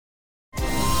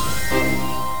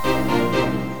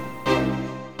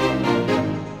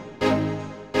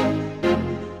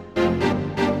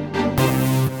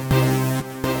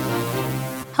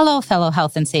Hello, fellow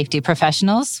health and safety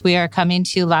professionals. We are coming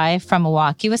to you live from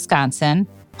Milwaukee, Wisconsin,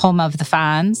 home of the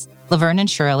Fonz, Laverne and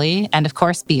Shirley, and of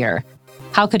course, beer.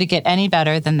 How could it get any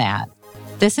better than that?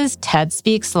 This is TED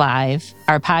Speaks Live.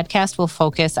 Our podcast will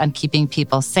focus on keeping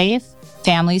people safe,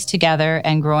 families together,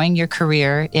 and growing your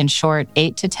career in short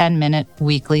 8 to 10 minute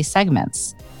weekly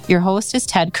segments. Your host is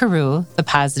Ted Carew, the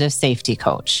Positive Safety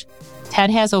Coach. Ted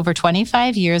has over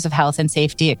 25 years of health and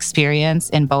safety experience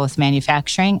in both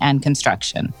manufacturing and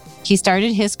construction. He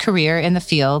started his career in the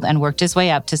field and worked his way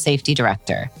up to safety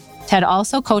director. Ted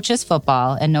also coaches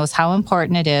football and knows how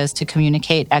important it is to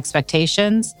communicate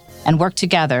expectations and work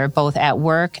together both at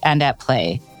work and at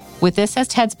play. With this as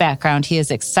Ted's background, he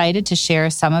is excited to share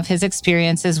some of his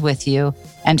experiences with you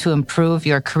and to improve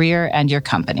your career and your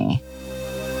company.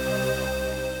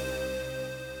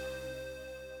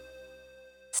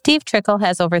 Steve Trickle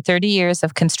has over 30 years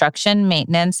of construction,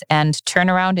 maintenance, and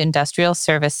turnaround industrial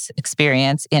service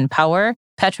experience in power,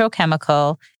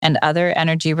 petrochemical, and other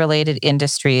energy-related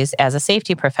industries as a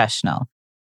safety professional.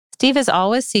 Steve is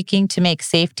always seeking to make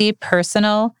safety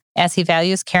personal as he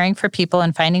values caring for people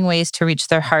and finding ways to reach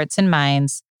their hearts and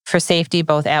minds for safety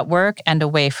both at work and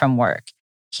away from work.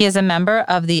 He is a member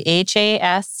of the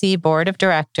HASC Board of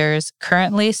Directors,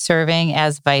 currently serving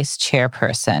as Vice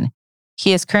Chairperson.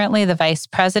 He is currently the Vice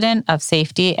President of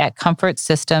Safety at Comfort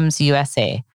Systems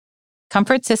USA.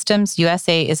 Comfort Systems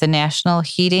USA is a national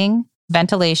heating,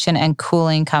 ventilation, and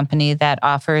cooling company that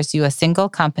offers you a single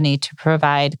company to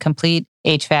provide complete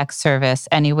HVAC service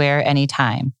anywhere,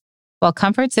 anytime. While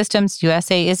Comfort Systems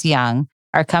USA is young,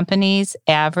 our companies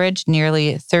average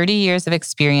nearly 30 years of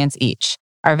experience each.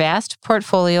 Our vast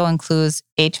portfolio includes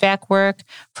HVAC work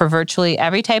for virtually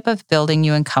every type of building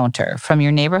you encounter, from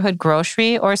your neighborhood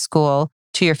grocery or school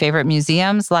to your favorite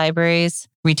museums, libraries,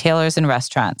 retailers, and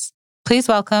restaurants. Please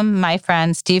welcome my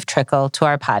friend Steve Trickle to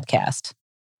our podcast.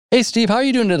 Hey, Steve, how are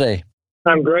you doing today?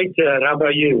 I'm great, Ted. How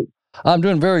about you? I'm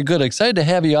doing very good. Excited to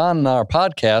have you on our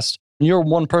podcast. You're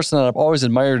one person that I've always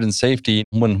admired in safety.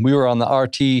 When we were on the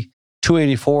RT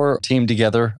 284 team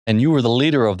together, and you were the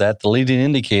leader of that, the leading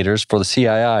indicators for the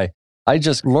CII. I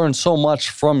just learned so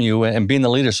much from you and being the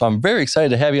leader. So I'm very excited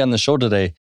to have you on the show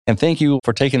today. And thank you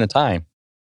for taking the time.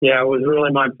 Yeah, it was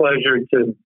really my pleasure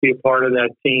to be a part of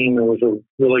that team. It was a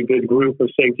really good group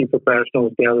of safety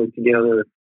professionals gathered together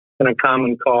in a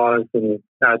common cause. And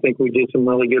I think we did some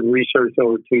really good research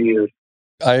over 2 years.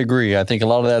 I agree. I think a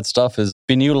lot of that stuff is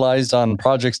being utilized on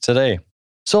projects today.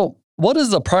 So what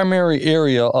is the primary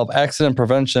area of accident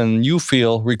prevention you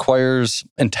feel requires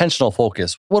intentional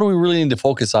focus? What do we really need to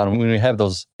focus on when we have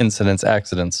those incidents,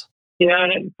 accidents? Yeah,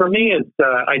 and for me, it's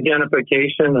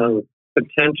identification of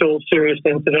potential serious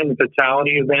incident and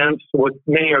fatality events. What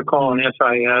many are calling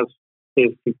SIS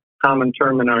is the common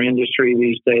term in our industry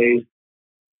these days.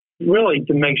 Really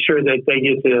to make sure that they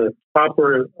get the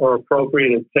proper or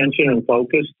appropriate attention and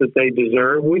focus that they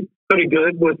deserve. We're pretty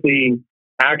good with the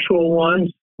actual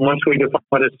ones once we define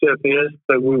what a SIF is,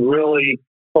 but we really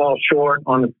fall short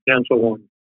on the potential ones.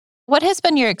 What has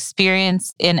been your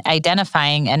experience in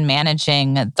identifying and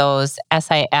managing those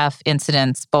SIF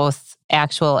incidents, both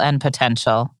actual and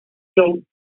potential? So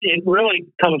it really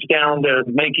comes down to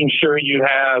making sure you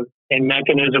have a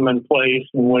mechanism in place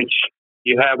in which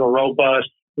you have a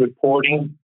robust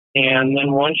reporting. And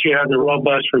then once you have the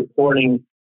robust reporting,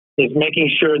 is making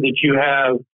sure that you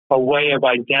have a way of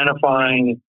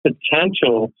identifying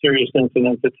potential serious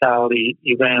incident fatality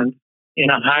events in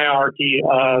a hierarchy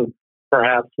of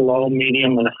perhaps low,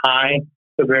 medium, and high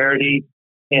severity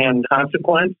and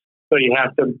consequence. So you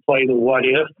have to play the what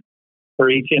if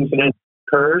for each incident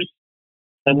occurs.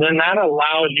 And then that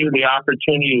allows you the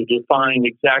opportunity to define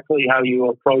exactly how you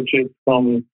approach it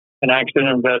from an accident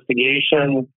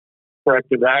investigation,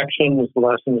 corrective actions,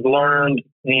 lessons learned,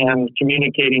 and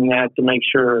communicating that to make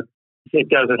sure it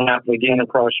doesn't happen again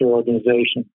across your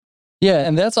organization. Yeah,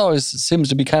 and that's always seems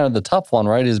to be kind of the tough one,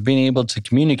 right? Is being able to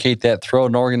communicate that throughout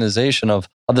an organization of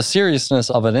the seriousness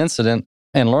of an incident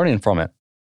and learning from it.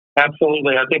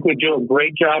 Absolutely. I think we do a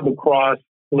great job across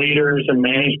leaders and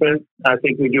management. I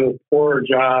think we do a poorer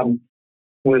job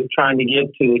with trying to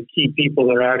get to the key people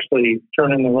that are actually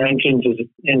turning the wrench into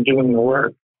and doing the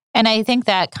work. And I think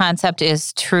that concept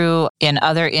is true in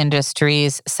other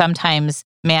industries. Sometimes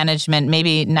management,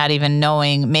 maybe not even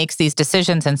knowing, makes these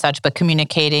decisions and such, but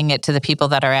communicating it to the people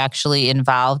that are actually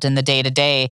involved in the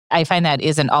day-to-day. I find that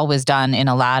isn't always done in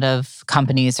a lot of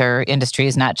companies or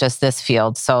industries, not just this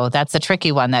field. So that's a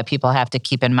tricky one that people have to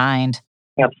keep in mind.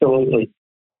 Absolutely.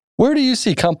 Where do you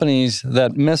see companies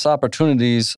that miss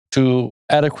opportunities to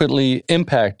adequately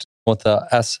impact with the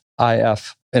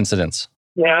SIF incidents?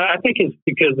 Yeah, I think it's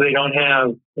because they don't have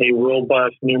a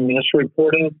robust near miss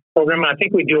reporting program. I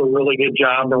think we do a really good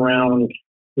job around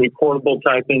reportable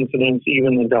type incidents,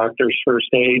 even the doctor's first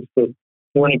aid. But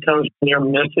when it comes to near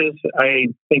misses, I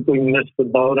think we missed the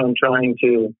boat on trying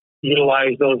to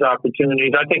utilize those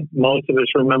opportunities. I think most of us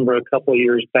remember a couple of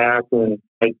years back when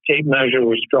a tape measure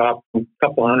was dropped a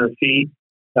couple hundred feet.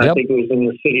 I think it was in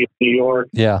the city of New York.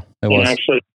 Yeah, it was. And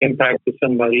actually impacted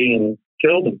somebody and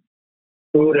killed him.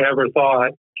 Who would have ever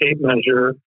thought tape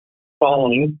measure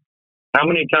falling? How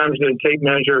many times did a tape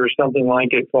measure or something like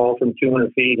it fall from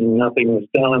 200 feet and nothing was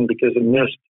done because it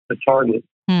missed a target?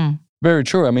 Very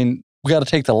true. I mean, we got to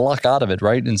take the luck out of it,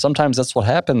 right? And sometimes that's what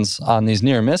happens on these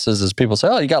near misses is people say,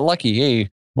 oh, you got lucky. Hey,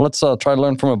 let's try to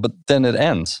learn from it. But then it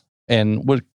ends. And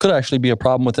what could actually be a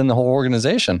problem within the whole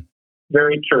organization.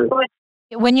 Very true.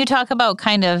 When you talk about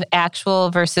kind of actual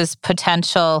versus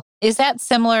potential, is that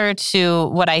similar to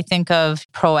what I think of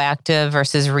proactive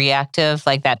versus reactive,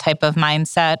 like that type of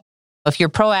mindset? If you're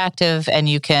proactive and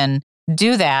you can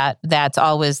do that, that's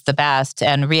always the best.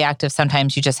 And reactive,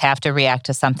 sometimes you just have to react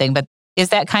to something. But is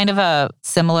that kind of a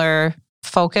similar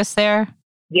focus there?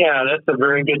 Yeah, that's a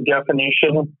very good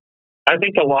definition. I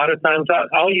think a lot of times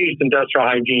I'll use industrial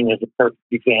hygiene as a perfect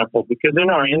example because in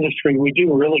our industry, we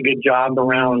do a really good job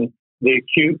around the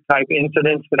acute type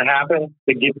incidents that happen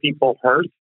that get people hurt.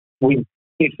 We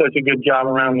do such a good job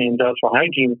around the industrial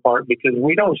hygiene part because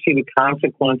we don't see the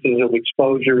consequences of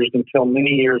exposures until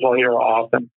many years later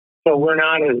often. So we're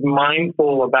not as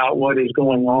mindful about what is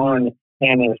going on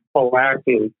and as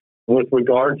proactive with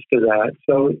regards to that.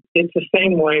 So it's the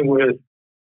same way with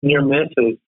near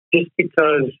misses. Just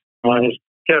because, as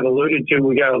Kev alluded to,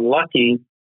 we got lucky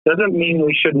doesn't mean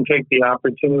we shouldn't take the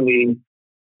opportunity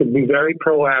to be very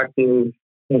proactive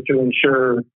and to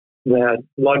ensure that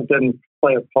luck doesn't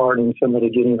play a part in somebody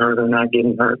getting hurt or not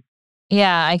getting hurt.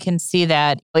 Yeah, I can see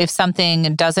that. If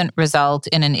something doesn't result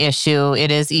in an issue,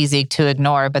 it is easy to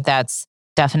ignore, but that's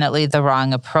definitely the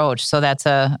wrong approach. So that's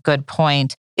a good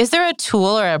point. Is there a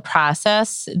tool or a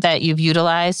process that you've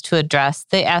utilized to address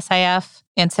the SIF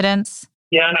incidents?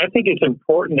 Yeah, and I think it's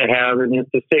important to have, and it's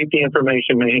the Safety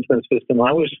Information Management System.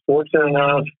 I was fortunate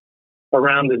enough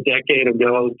around a decade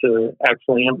ago to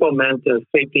actually implement a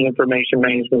Safety Information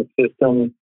Management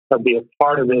System, be a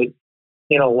part of it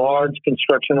in a large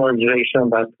construction organization of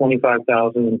about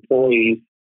 25,000 employees.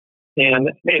 And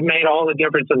it made all the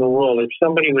difference in the world. If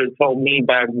somebody would have told me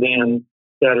back then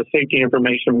that a Safety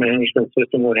Information Management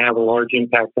System would have a large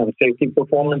impact on safety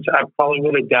performance, I probably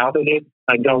would have doubted it.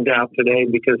 I don't doubt today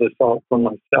because I saw it for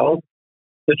myself.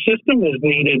 The system is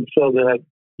needed so that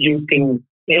you can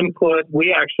input.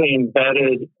 We actually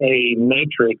embedded a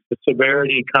matrix, a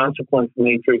severity consequence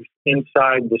matrix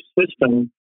inside the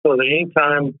system so that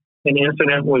anytime an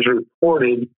incident was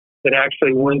reported, it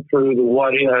actually went through the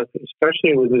what if,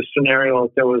 especially with the scenario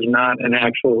if there was not an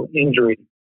actual injury,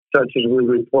 such as we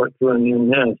report through a near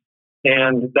miss.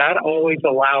 And that always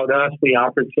allowed us the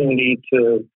opportunity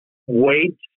to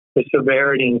weight the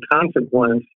severity and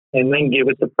consequence and then give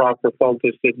it the proper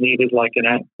focus it needed, like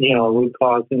root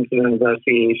cause incident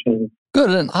investigation. Good.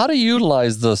 And how do you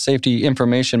utilize the Safety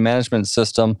Information Management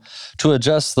System to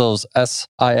adjust those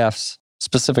SIFs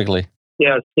specifically?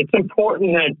 Yes, it's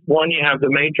important that, one, you have the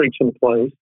matrix in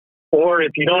place, or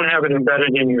if you don't have it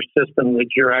embedded in your system, that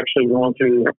you're actually going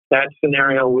through that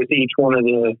scenario with each one of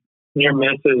the near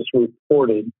misses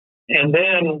reported. And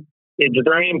then it's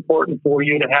very important for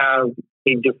you to have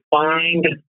a defined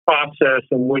process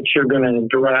in which you're going to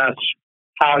address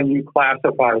how you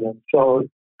classify them. So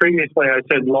previously I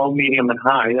said low, medium, and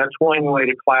high. That's one way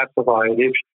to classify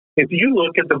it. If you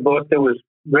look at the book that was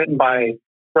written by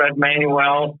Fred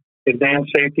Manuel,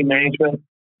 Advanced Safety Management,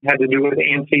 had to do with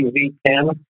ANSI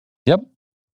V10. Yep.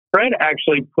 Fred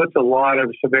actually puts a lot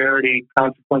of severity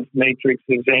consequence matrix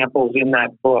examples in that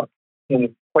book. And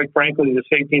quite frankly, the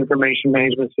Safety Information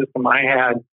Management System I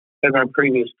had at my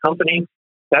previous company,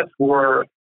 that's where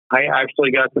I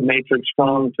actually got the matrix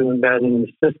from to embed in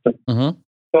the system. Mm-hmm.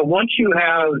 But once you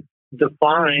have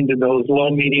defined those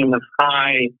low, medium, and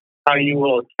high, how you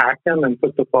will attack them and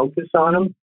put the focus on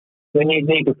them, then you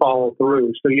need to follow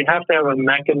through. So you have to have a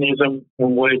mechanism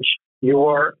in which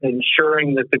you're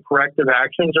ensuring that the corrective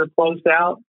actions are closed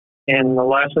out and the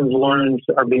lessons learned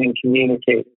are being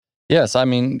communicated. Yes, I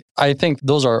mean, I think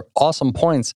those are awesome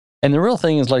points. And the real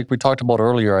thing is, like we talked about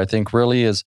earlier, I think really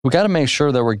is we got to make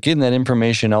sure that we're getting that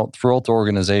information out throughout the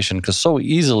organization, because so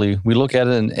easily we look at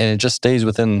it and it just stays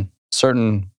within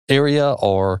certain area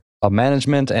or a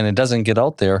management and it doesn't get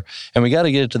out there. And we got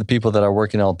to get it to the people that are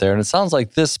working out there. And it sounds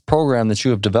like this program that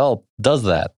you have developed does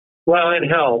that. Well, it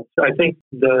helps. I think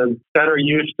the better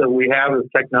use that we have of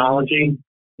technology,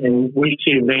 and we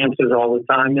see advances all the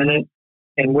time in it,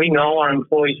 and we know our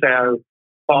employees have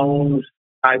phones,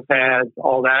 iPads,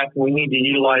 all that. We need to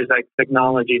utilize that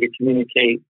technology to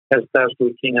communicate as best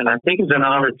we can. And I think it's an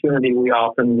opportunity we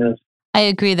often miss. I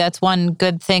agree. That's one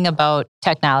good thing about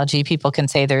technology. People can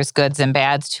say there's goods and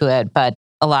bads to it, but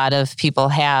a lot of people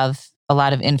have a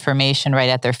lot of information right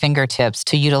at their fingertips.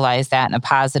 To utilize that in a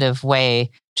positive way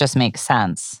just makes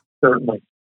sense. Certainly.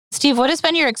 Steve, what has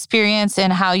been your experience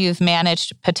in how you've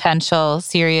managed potential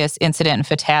serious incident and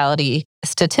fatality,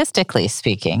 statistically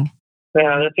speaking?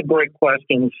 Yeah, that's a great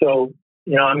question. So,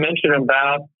 I mentioned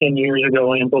about 10 years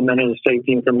ago, I implemented a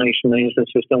safety information management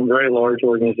system, a very large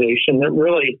organization that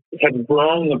really had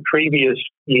grown the previous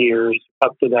years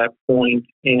up to that point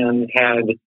and had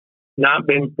not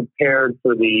been prepared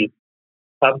for the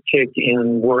uptick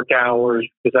in work hours,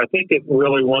 because I think it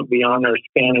really went beyond our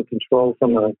span of control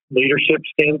from a leadership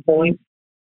standpoint.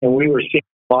 And we were seeing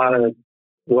a lot of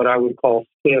what I would call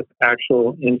stiff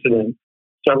actual incidents,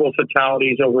 several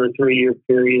fatalities over a 3-year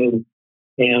period.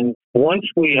 And once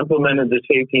we implemented the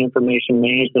safety information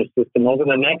management system, over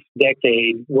the next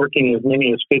decade, working as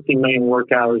many as 50 million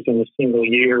work hours in a single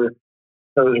year,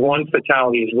 there was one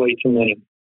fatality is way too many.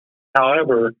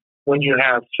 However, when you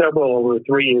have several over a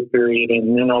 3-year period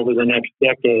and then over the next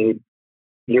decade,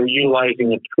 you're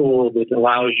utilizing a tool that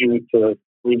allows you to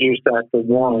reduce that to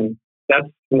one. That's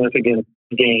a significant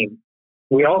gain.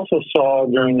 We also saw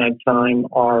during that time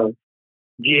our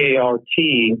GART,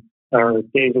 our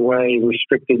days away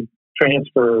restricted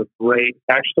transfer rate,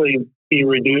 actually be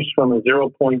reduced from a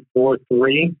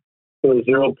 0.43 to a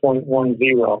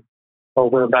 0.10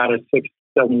 over about a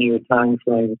 6-7 year time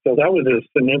frame. So that was a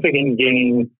significant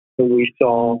gain that we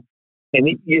saw.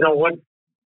 And you know what?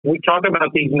 We talk about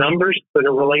these numbers, but it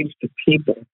relates to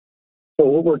people. So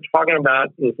what we're talking about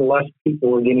is less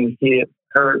people are getting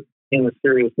hurt in a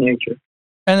serious nature.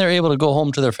 And they're able to go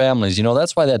home to their families.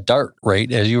 That's why that DART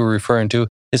rate, as you were referring to,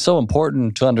 is so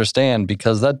important to understand,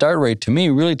 because that DART rate to me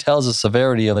really tells the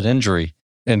severity of an injury.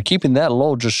 And keeping that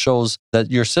low just shows that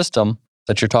your system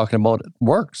that you're talking about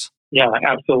works. Yeah,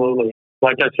 absolutely.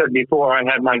 Like I said before, I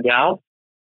had my gout,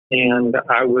 and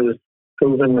I was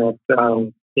proven that,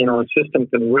 a system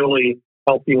can really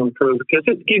help you improve because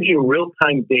it gives you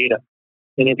real-time data.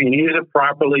 And if you use it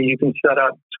properly, you can set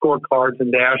up scorecards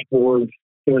and dashboards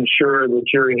to ensure that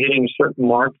you're hitting certain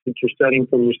marks that you're setting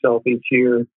for yourself each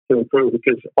year to improve,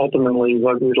 because ultimately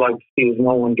what we'd like to see is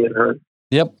no one get hurt.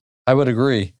 Yep, I would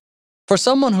agree. For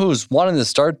someone who's wanting to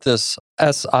start this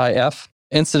SIF,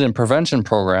 Incident Prevention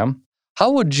Program,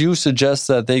 how would you suggest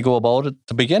that they go about it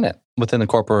to begin it within the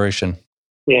corporation?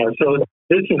 Yeah, so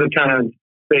this is the kind of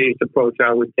phased approach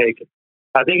I would take.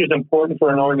 I think it's important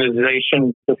for an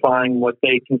organization to define what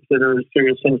they consider a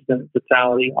serious incident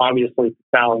fatality. Obviously,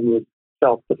 fatality is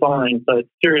self-defined, but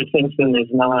serious incident is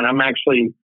not. I'm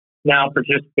actually now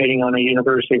participating on a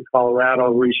University of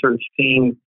Colorado research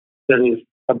team that is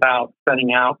about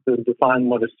setting out to define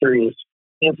what a serious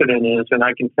incident is. And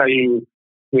I can tell you,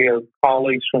 we have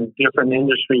colleagues from different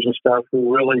industries and stuff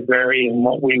who really vary in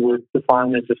what we would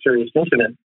define as a serious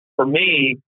incident. For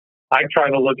me, I try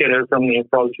to look at it from the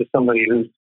approach of somebody who's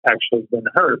actually been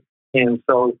hurt. And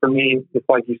so for me, it's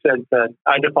like you said, that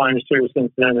I define a serious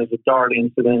incident as a DART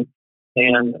incident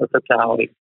and a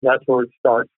fatality. That's where it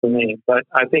starts for me. But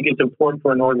I think it's important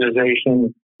for an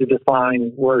organization to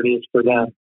define where it is for them.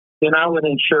 Then I would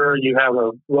ensure you have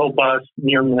a robust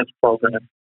near-miss program.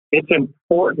 It's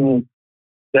important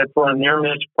that for a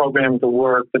near-miss program to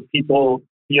work, that people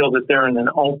feel that they're in an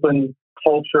open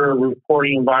culture,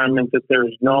 reporting environment, that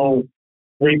there's no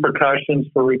repercussions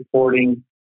for reporting.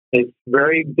 It's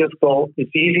very difficult.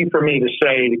 It's easy for me to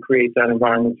say to create that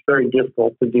environment. It's very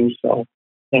difficult to do so.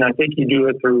 And I think you do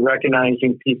it through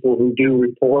recognizing people who do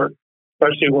report,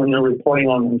 especially when they're reporting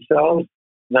on themselves.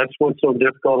 That's what's so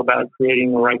difficult about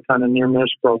creating the right kind of near-miss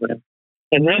program.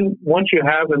 And then once you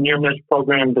have a near-miss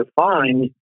program defined,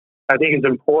 I think it's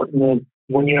important that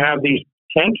when you have these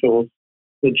potentials,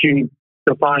 that you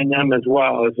define them as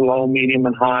well as low, medium,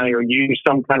 and high, or use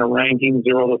some kind of ranking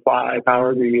 0 to 5,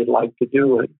 however you'd like to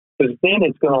do it. Because then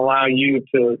it's going to allow you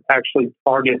to actually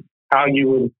target how you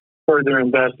would further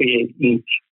investigate each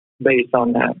based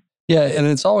on that. Yeah, and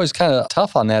it's always kind of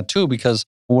tough on that too, because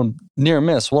when near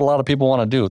miss, what a lot of people want to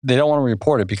do, they don't want to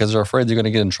report it because they're afraid they're going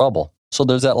to get in trouble. So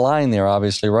there's that line there,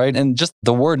 obviously, right? And just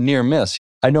the word near miss.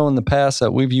 I know in the past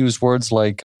that we've used words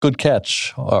like good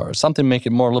catch or something to make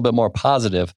it a little bit more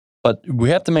positive. But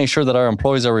we have to make sure that our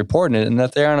employees are reporting it and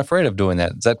that they aren't afraid of doing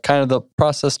that. Is that kind of the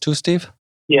process too, Steve?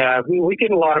 Yeah, we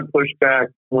get a lot of pushback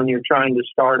when you're trying to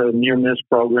start a near-miss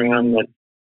program that,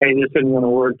 hey, this isn't going to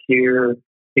work here.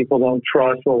 People don't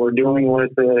trust what we're doing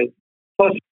with it.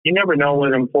 Plus, you never know what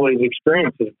an employee's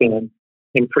experience has been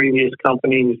in previous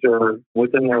companies or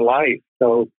within their life.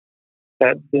 So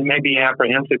that they may be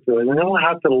apprehensive to it. And then we'll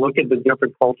have to look at the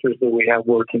different cultures that we have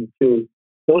working too.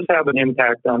 Those have an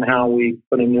impact on how we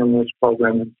put a near-miss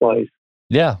program in place.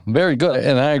 Yeah, very good.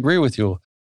 And I agree with you.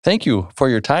 Thank you for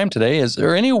your time today. Is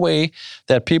there any way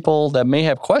that people that may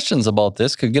have questions about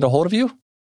this could get a hold of you?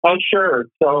 Oh, sure.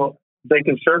 So they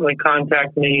can certainly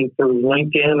contact me through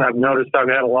LinkedIn. I've noticed I've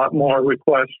had a lot more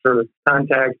requests for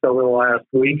contacts over the last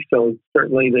week. So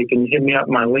certainly they can hit me up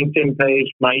on my LinkedIn page.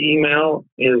 My email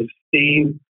is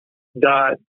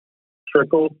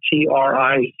steve.trickel,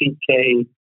 TRICKEL,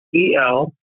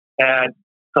 at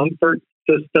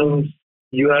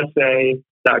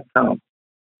comfortsystemsusa.com.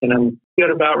 And I'm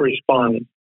good about responding.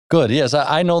 Good. Yes,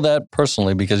 I know that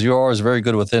personally because you're always very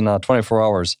good within 24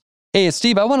 hours. Hey,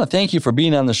 Steve, I want to thank you for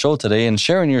being on the show today and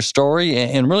sharing your story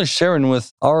and really sharing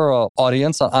with our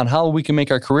audience on how we can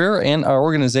make our career and our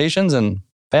organizations and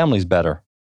families better.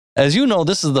 As you know,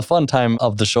 this is the fun time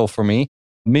of the show for me.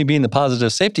 Me being the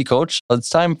positive safety coach, it's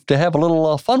time to have a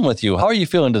little fun with you. How are you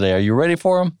feeling today? Are you ready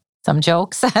for them? Some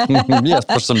jokes? Yes,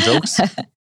 for some jokes.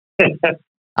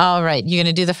 All right. You going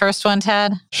to do the first one,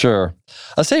 Ted? Sure.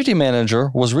 A safety manager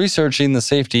was researching the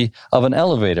safety of an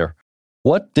elevator.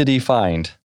 What did he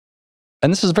find?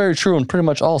 And this is very true in pretty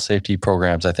much all safety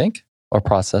programs, I think, or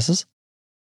processes.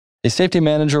 A safety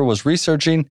manager was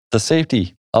researching the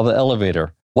safety of an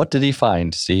elevator. What did he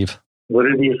find, Steve? What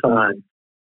did he find?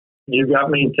 You got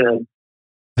me, Ted.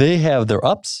 They have their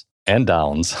ups and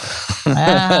downs. See,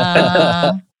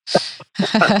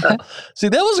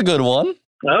 that was a good one.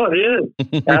 Oh, it is.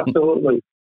 Absolutely.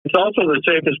 It's also the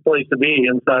safest place to be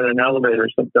inside an elevator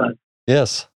sometimes.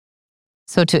 Yes.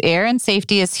 So to err in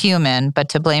safety is human, but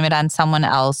to blame it on someone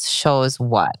else shows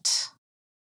what?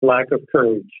 Lack of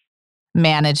courage.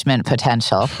 Management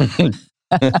potential.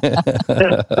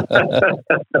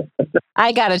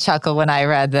 I got a chuckle when I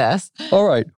read this. All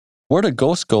right. Where did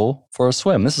ghosts go for a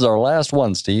swim? This is our last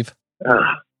one, Steve.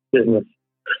 Goodness.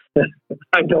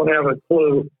 I don't have a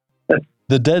clue.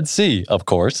 The Dead Sea, of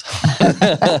course.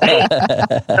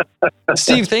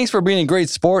 Steve, thanks for being a great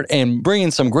sport and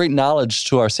bringing some great knowledge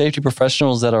to our safety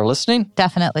professionals that are listening.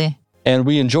 Definitely. And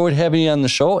we enjoyed having you on the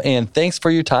show, and thanks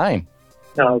for your time.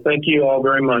 Thank you all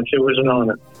very much. It was an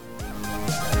honor.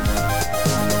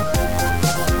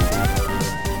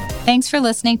 Thanks for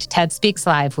listening to TED Speaks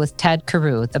Live with Ted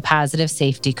Carew, the Positive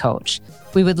Safety Coach.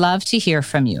 We would love to hear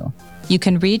from you. You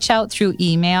can reach out through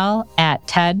email at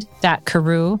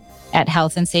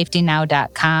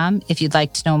ted.carew@healthandsafetynow.com if you'd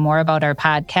like to know more about our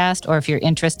podcast or if you're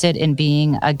interested in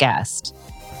being a guest.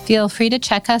 Feel free to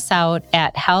check us out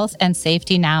at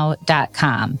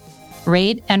healthandsafetynow.com.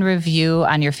 Rate and review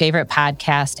on your favorite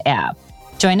podcast app.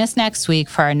 Join us next week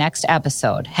for our next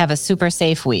episode. Have a super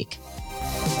safe week.